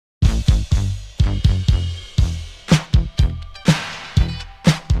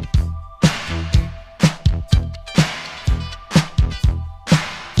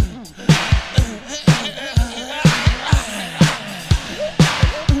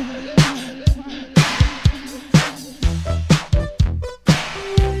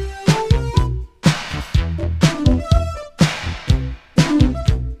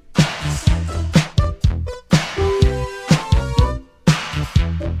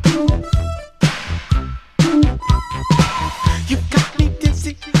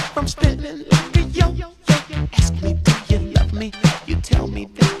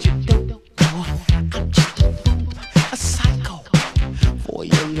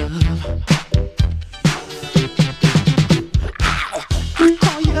love. I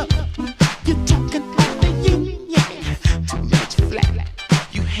call you up, you're talking all the yin yang. Too much flat,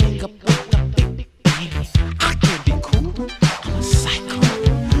 you hang up with the big bang. I can't be cool, I'm a psycho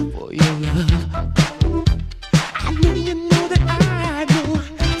for your love. I know you know that I know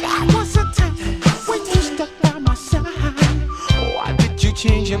there was a time when you stuck by my side. Why did you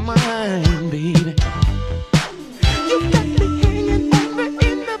change your mind, baby? You got me hanging over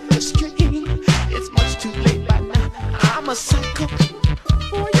in the string. It's much too late by now. I'm a psycho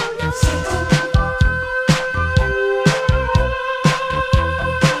for your love.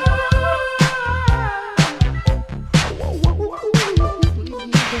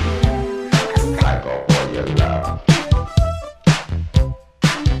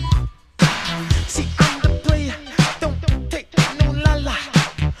 See, I'm the player, don't take no la-la.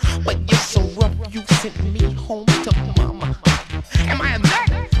 But you're so rough, you sent me home to mama. Am I a nut?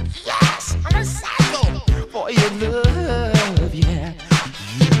 Yes, I'm a psycho for your love, yeah.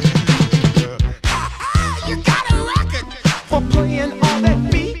 You got a record for playing all that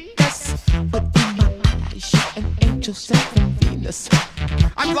BS. But in my eyes, you're an angel sent from Venus.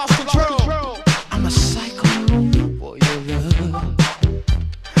 I've lost control. I'm a psycho for your love.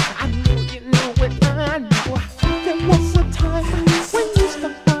 I know you know it, I know. There was a time when you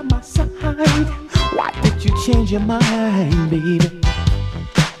stuck by my side. Why did you change your mind, baby?